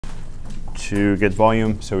to get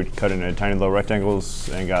volume, so we cut into tiny little rectangles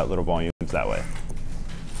and got little volumes that way.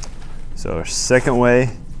 So our second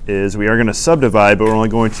way is we are going to subdivide, but we're only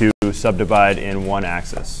going to subdivide in one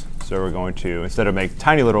axis. So we're going to, instead of make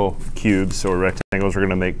tiny little cubes or rectangles, we're going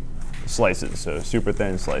to make slices, so super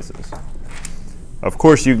thin slices. Of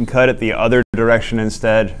course, you can cut it the other direction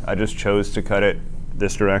instead. I just chose to cut it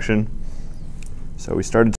this direction. So we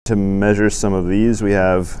started to measure some of these. We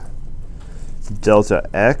have delta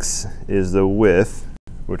x is the width,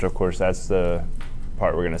 which of course that's the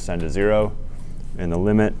part we're going to send to 0 in the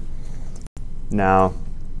limit. Now,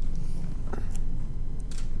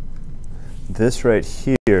 this right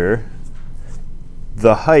here,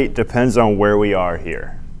 the height depends on where we are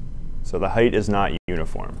here. So the height is not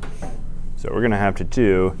uniform. So what we're going to have to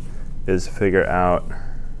do is figure out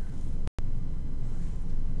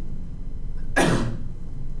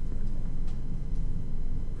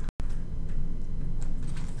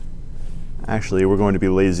actually, we're going to be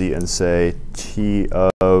lazy and say t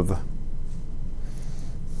of,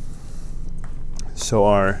 so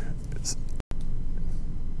our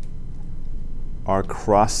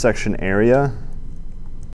cross-section area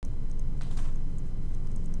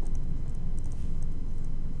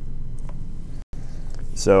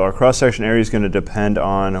is going to depend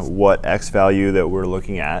on what x value that we're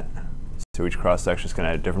looking at. So each cross-section is going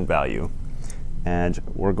to have a different value. And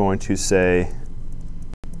we're going to say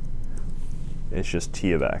it's just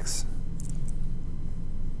t of x.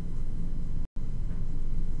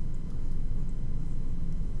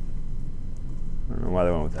 I don't know why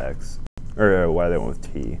they went with x, or why they went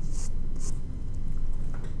with t.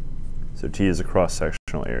 So t is a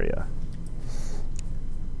cross-sectional area.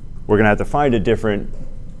 We're going to have to find a different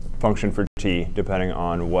function for t depending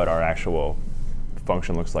on what our actual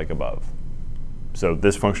function looks like above. So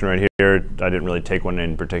this function right here, I didn't really take one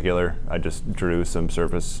in particular. I just drew some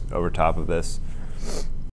surface over top of this.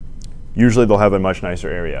 Usually they'll have a much nicer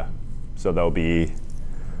area. So they'll be,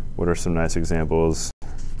 what are some nice examples?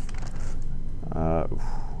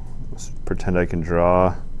 Let's pretend I can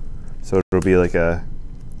draw. So it'll be like a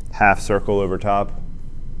half circle over top,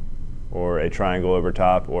 or a triangle over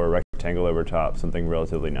top, or a rectangle over top, something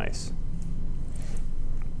relatively nice.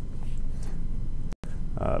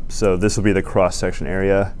 So this will be the cross-section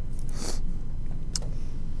area.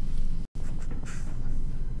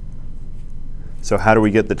 So how do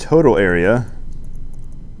we get the total area?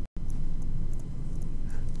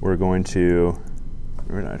 We're going to,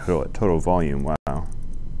 total volume, wow.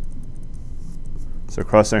 So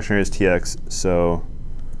cross-section area is Tx, so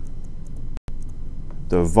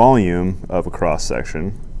the volume of a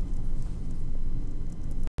cross-section.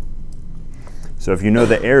 So if you know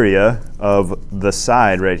the area of the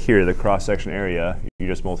side right here, the cross-section area, you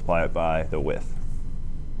just multiply it by the width,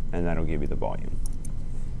 and that'll give you the volume.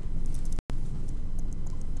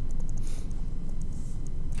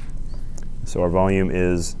 So our volume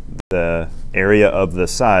is the area of the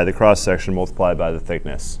side, the cross-section, multiplied by the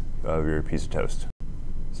thickness of your piece of toast.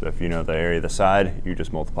 So if you know the area of the side, you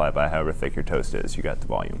just multiply it by however thick your toast is. You got the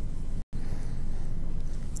volume.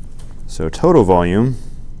 So total volume,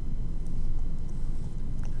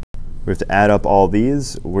 we have to add up all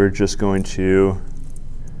these. We're just going to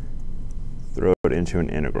throw it into an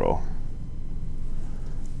integral.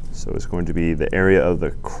 So it's going to be the area of the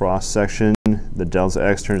cross-section. The delta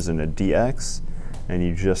x turns into dx. And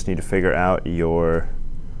you just need to figure out your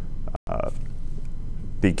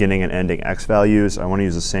beginning and ending x values. I want to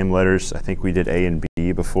use the same letters. I think we did a and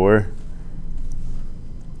b before.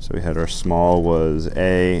 So we had our small was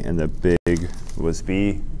a and the big was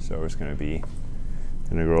b. So it's going to be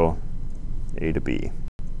integral a to b.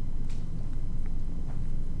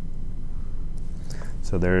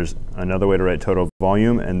 So there's another way to write total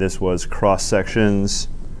volume, and this was cross-sections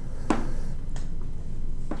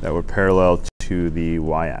that were parallel to the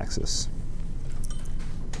y-axis.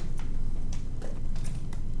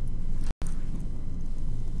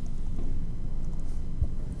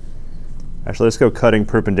 Actually, let's go cutting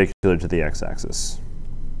perpendicular to the x-axis.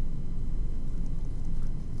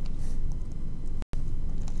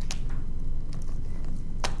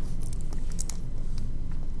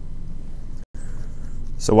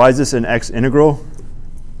 So why is this an x integral?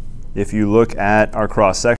 If you look at our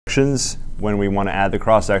cross-sections, when we want to add the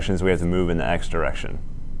cross-sections, we have to move in the x direction.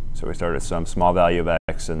 So we start at some small value of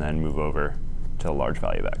x and then move over to a large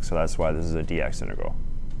value of x. So that's why this is a dx integral.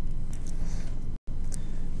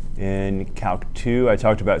 In Calc 2, I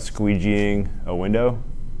talked about squeegeeing a window.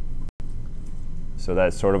 So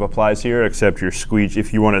that sort of applies here, except your squeegee,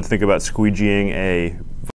 if you want to think about squeegeeing a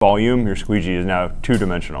volume, your squeegee is now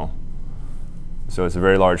two-dimensional. So it's a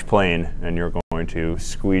very large plane, and you're going going to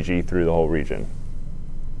squeegee through the whole region.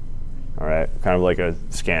 All right, kind of like a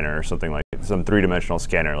scanner or something like some three-dimensional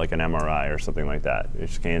scanner, like an MRI or something like that. It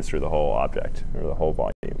scans through the whole object or the whole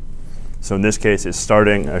volume. So in this case, it's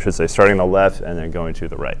starting, I should say, starting on the left and then going to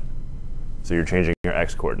the right. So you're changing your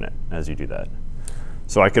x coordinate as you do that.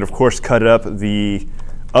 So I could, of course, cut it up the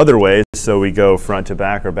other way. So we go front to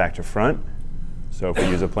back or back to front. So if we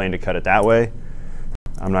use a plane to cut it that way,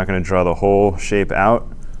 I'm not going to draw the whole shape out,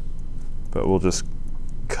 but we'll just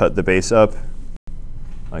cut the base up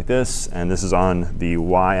like this. And this is on the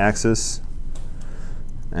y-axis.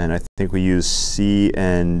 And I think we use C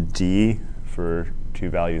and D for 2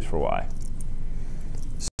 values for y.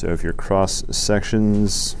 So if your cross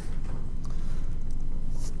sections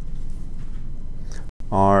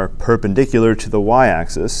are perpendicular to the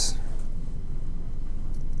y-axis,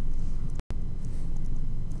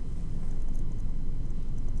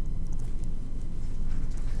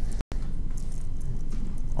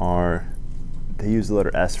 they use the letter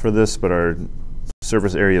S for this, but our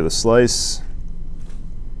surface area of the slice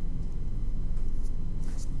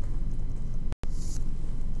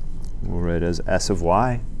we'll write as S of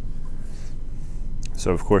y. So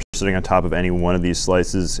of course, sitting on top of any one of these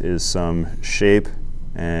slices is some shape,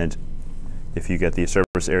 and if you get the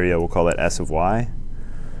surface area, we'll call that S of y.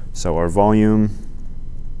 So our volume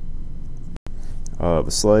of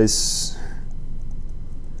a slice,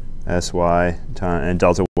 SY, and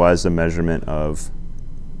delta y is the measurement of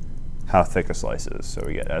how thick a slice is. So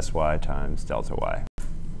we get SY times delta y.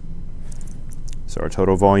 So our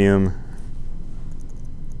total volume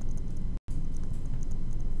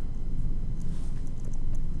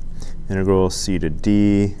integral C to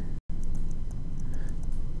D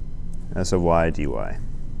S of y dy.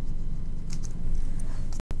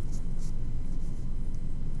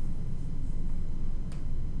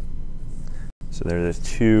 So there are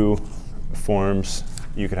 2 forms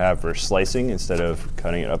you could have for slicing instead of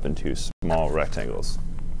cutting it up into small rectangles.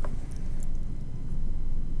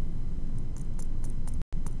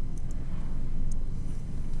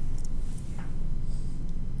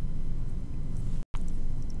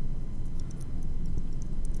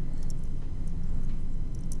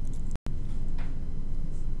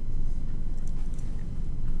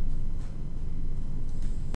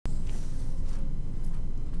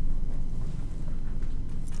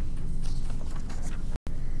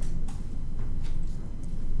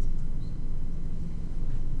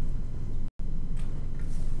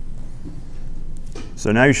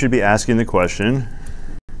 So now you should be asking the question,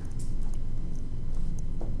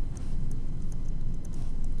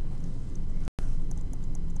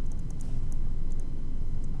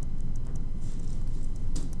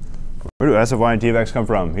 where do S of y and t of x come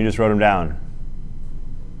from? He just wrote them down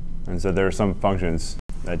and said there are some functions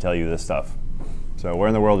that tell you this stuff. So where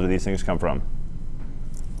in the world do these things come from?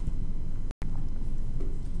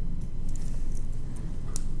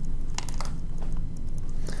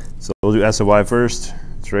 So we'll do S of y first.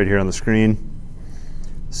 It's right here on the screen.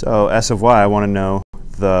 So S of y, I want to know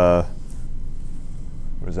the,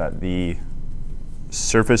 what is that? The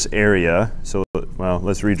surface area. So, well,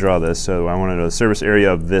 let's redraw this. So I want to know the surface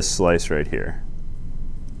area of this slice right here.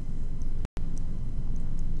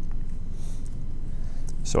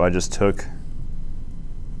 So I just took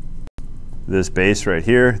this base right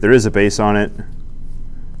here. There is a base on it.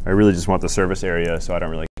 I really just want the surface area, so I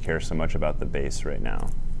don't really care so much about the base right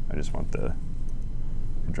now. I just want to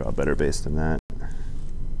draw a better base than that.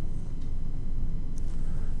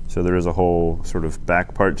 So there is a whole sort of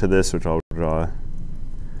back part to this, which I'll draw.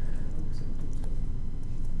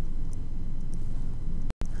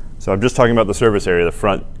 So I'm just talking about the surface area, the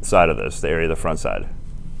front side of this, the area of the front side.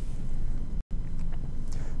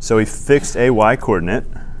 So we fixed a y coordinate.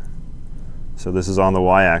 So this is on the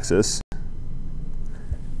y-axis.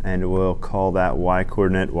 And we'll call that y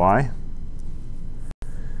coordinate y.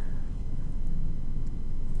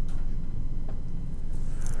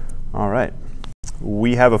 All right,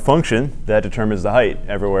 we have a function that determines the height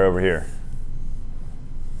everywhere over here.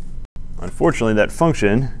 Unfortunately, that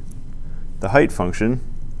function, the height function,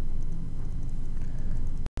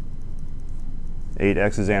 8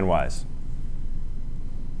 x's and y's.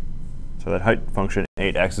 So that height function,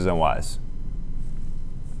 8 x's and y's.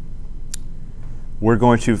 We're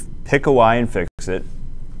going to pick a y and fix it.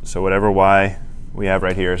 So whatever y we have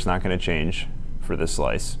right here is not going to change for this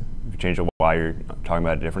slice. If you change a y, you're talking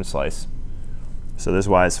about a different slice. So this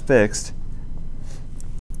y is fixed.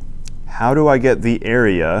 How do I get the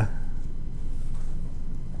area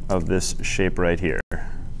of this shape right here?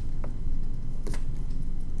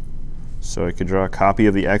 So I could draw a copy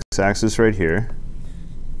of the x-axis right here.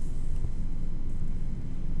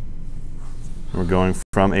 We're going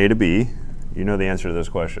from A to B. You know the answer to this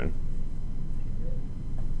question.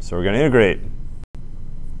 So we're going to integrate.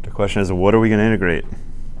 The question is, what are we going to integrate?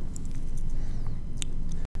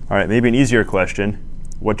 All right, maybe an easier question.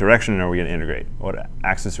 What direction are we going to integrate? What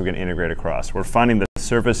axis are we going to integrate across? We're finding the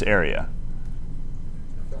surface area.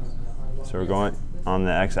 So we're going on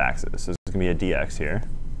the x-axis. So it's going to be a dx here.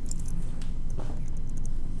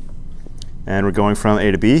 And we're going from A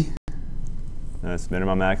to B. That's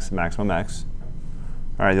minimum x, maximum x.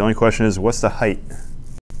 All right, the only question is, what's the height?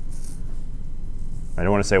 I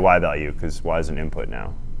don't want to say y value, because y is an input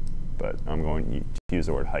now. But I'm going to use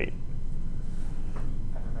the word height.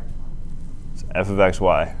 So f of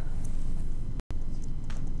xy.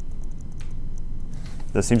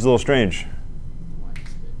 This seems a little strange.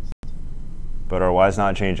 But our y is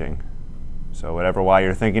not changing. So whatever y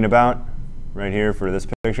you're thinking about right here for this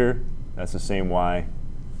picture, that's the same y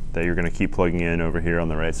that you're going to keep plugging in over here on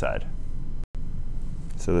the right side.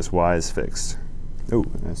 So this y is fixed. Oh,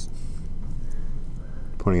 that's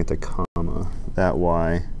pointing at the comma. That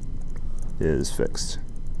y is fixed.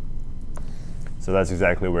 So that's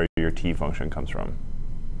exactly where your t function comes from.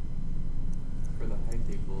 For the height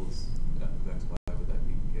equals f of xy, would that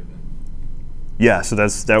be given? Yeah, so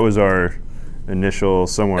that was our initial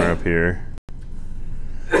somewhere up here.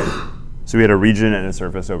 So we had a region and a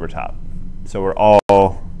surface over top.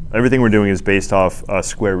 So everything we're doing is based off a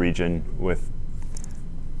square region with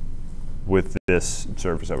this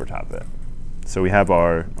surface over top of it. So we have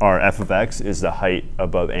our f of x is the height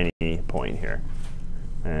above any point here.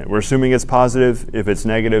 And we're assuming it's positive. If it's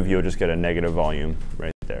negative, you'll just get a negative volume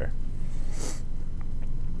right there.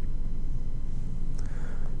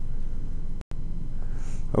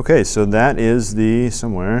 OK, so that is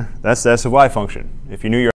that's the s of y function. If you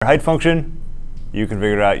knew your height function, you can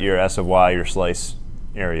figure out your s of y, your slice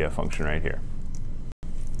area function right here.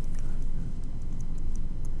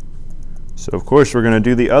 So of course, we're going to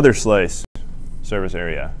do the other slice, surface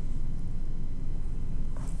area.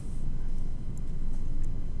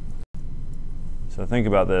 So think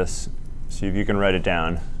about this. See if you can write it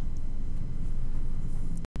down.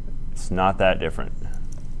 It's not that different.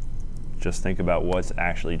 Just think about what's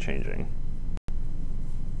actually changing.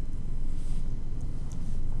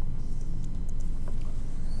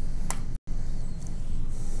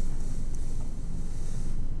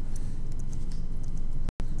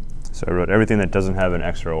 So I wrote everything that doesn't have an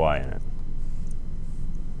x or a y in it.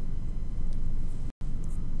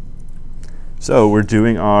 So we're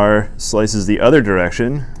doing our slices the other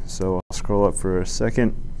direction. So I'll scroll up for a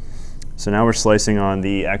second. So now we're slicing on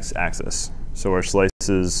the x-axis. So our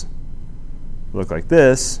slices look like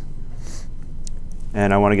this.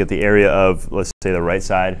 And I want to get the area of, let's say, the right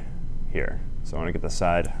side here. So I want to get the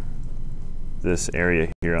side, this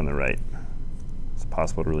area here on the right. It's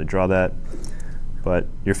possible to really draw that. But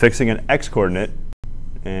you're fixing an x-coordinate,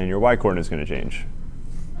 and your y-coordinate is going to change.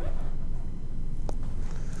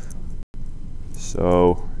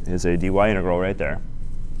 So it's a dy integral right there.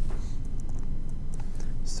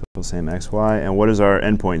 Still same x, y. And what is our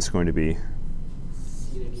endpoints going to be?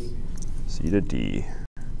 C to D. C to D.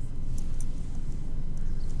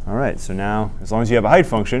 All right, so now, as long as you have a height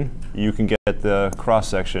function, you can get the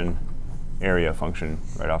cross-section area function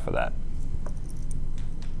right off of that.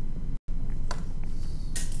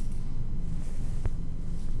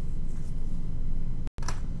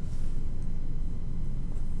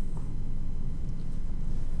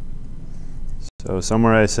 So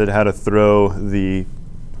somewhere I said how to throw the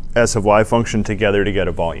s of y function together to get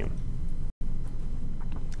a volume.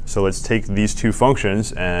 So let's take these two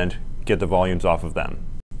functions and get the volumes off of them.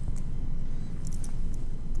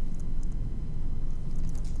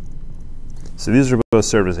 So these are both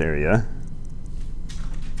surface area,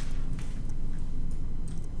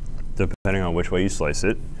 depending on which way you slice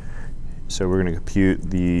it. So we're going to compute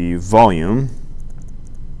the volume.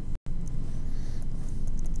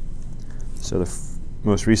 So the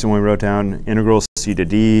most recent one we wrote down, integral c to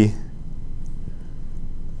d,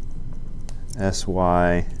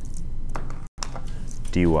 sy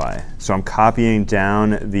dy. So I'm copying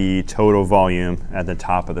down the total volume at the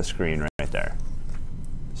top of the screen right there.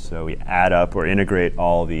 So we add up or integrate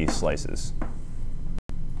all these slices.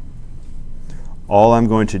 All I'm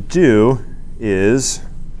going to do is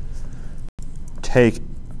take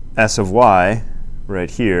s of y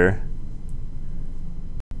right here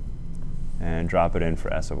and drop it in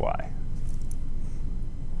for s of y.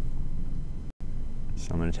 So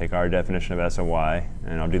I'm going to take our definition of s of y,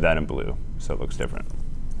 and I'll do that in blue, so it looks different.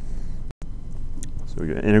 So we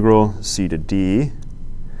get integral c to d.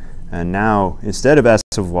 And now, instead of s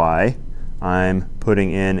of y, I'm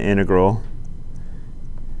putting in integral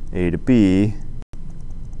a to b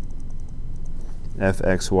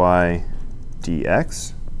fxy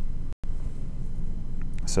dx.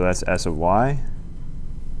 So that's s of y.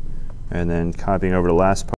 And then copying over the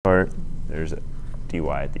last part, there's a dy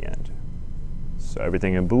at the end. So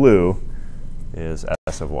everything in blue is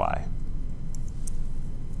s of y.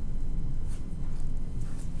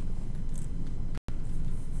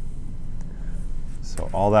 So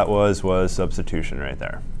all that was substitution right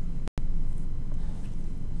there.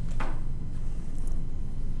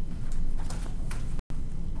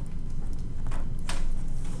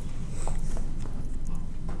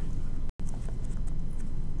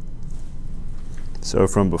 So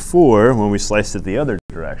from before, when we sliced it the other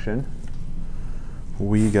direction,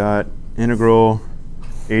 we got integral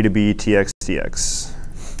a to b tx dx.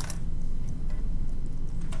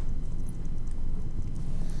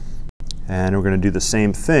 And we're going to do the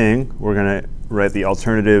same thing. We're going to write the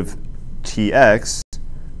alternative tx,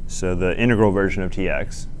 so the integral version of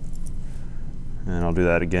tx. And I'll do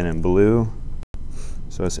that again in blue.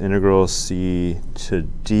 So it's integral c to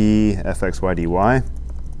d fxy dy.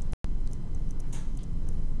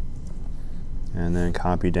 And then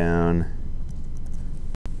copy down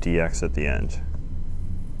dx at the end.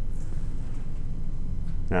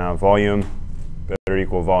 Now volume better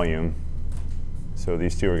equal volume. So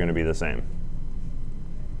these two are going to be the same.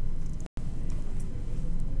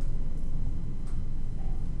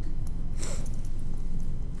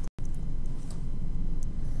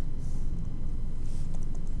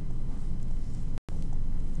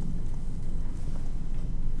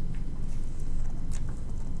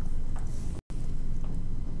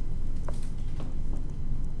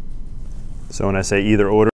 So when I say either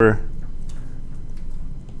order,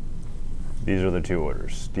 these are the two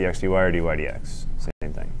orders, dx dy or dy dx,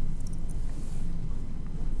 same thing.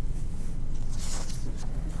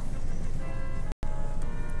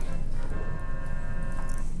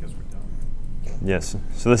 Guess we're done. Yes,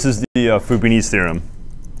 so this is the Fubini's theorem.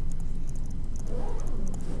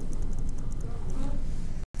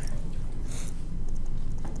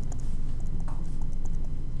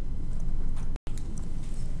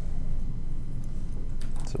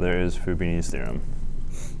 So there is Fubini's theorem.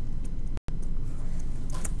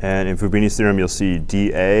 And in Fubini's theorem, you'll see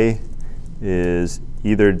dA is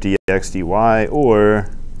either dx dy or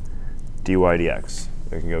dy dx.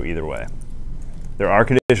 It can go either way. There are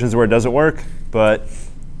conditions where it doesn't work, but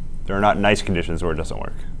there are not nice conditions where it doesn't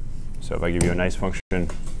work. So if I give you a nice function,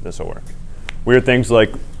 this will work. Weird things like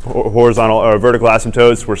horizontal or vertical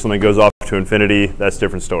asymptotes where something goes off to infinity, that's a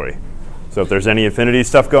different story. So if there's any infinity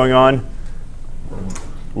stuff going on,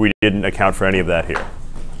 we didn't account for any of that here.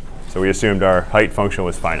 So we assumed our height function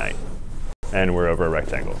was finite, and we're over a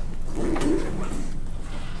rectangle.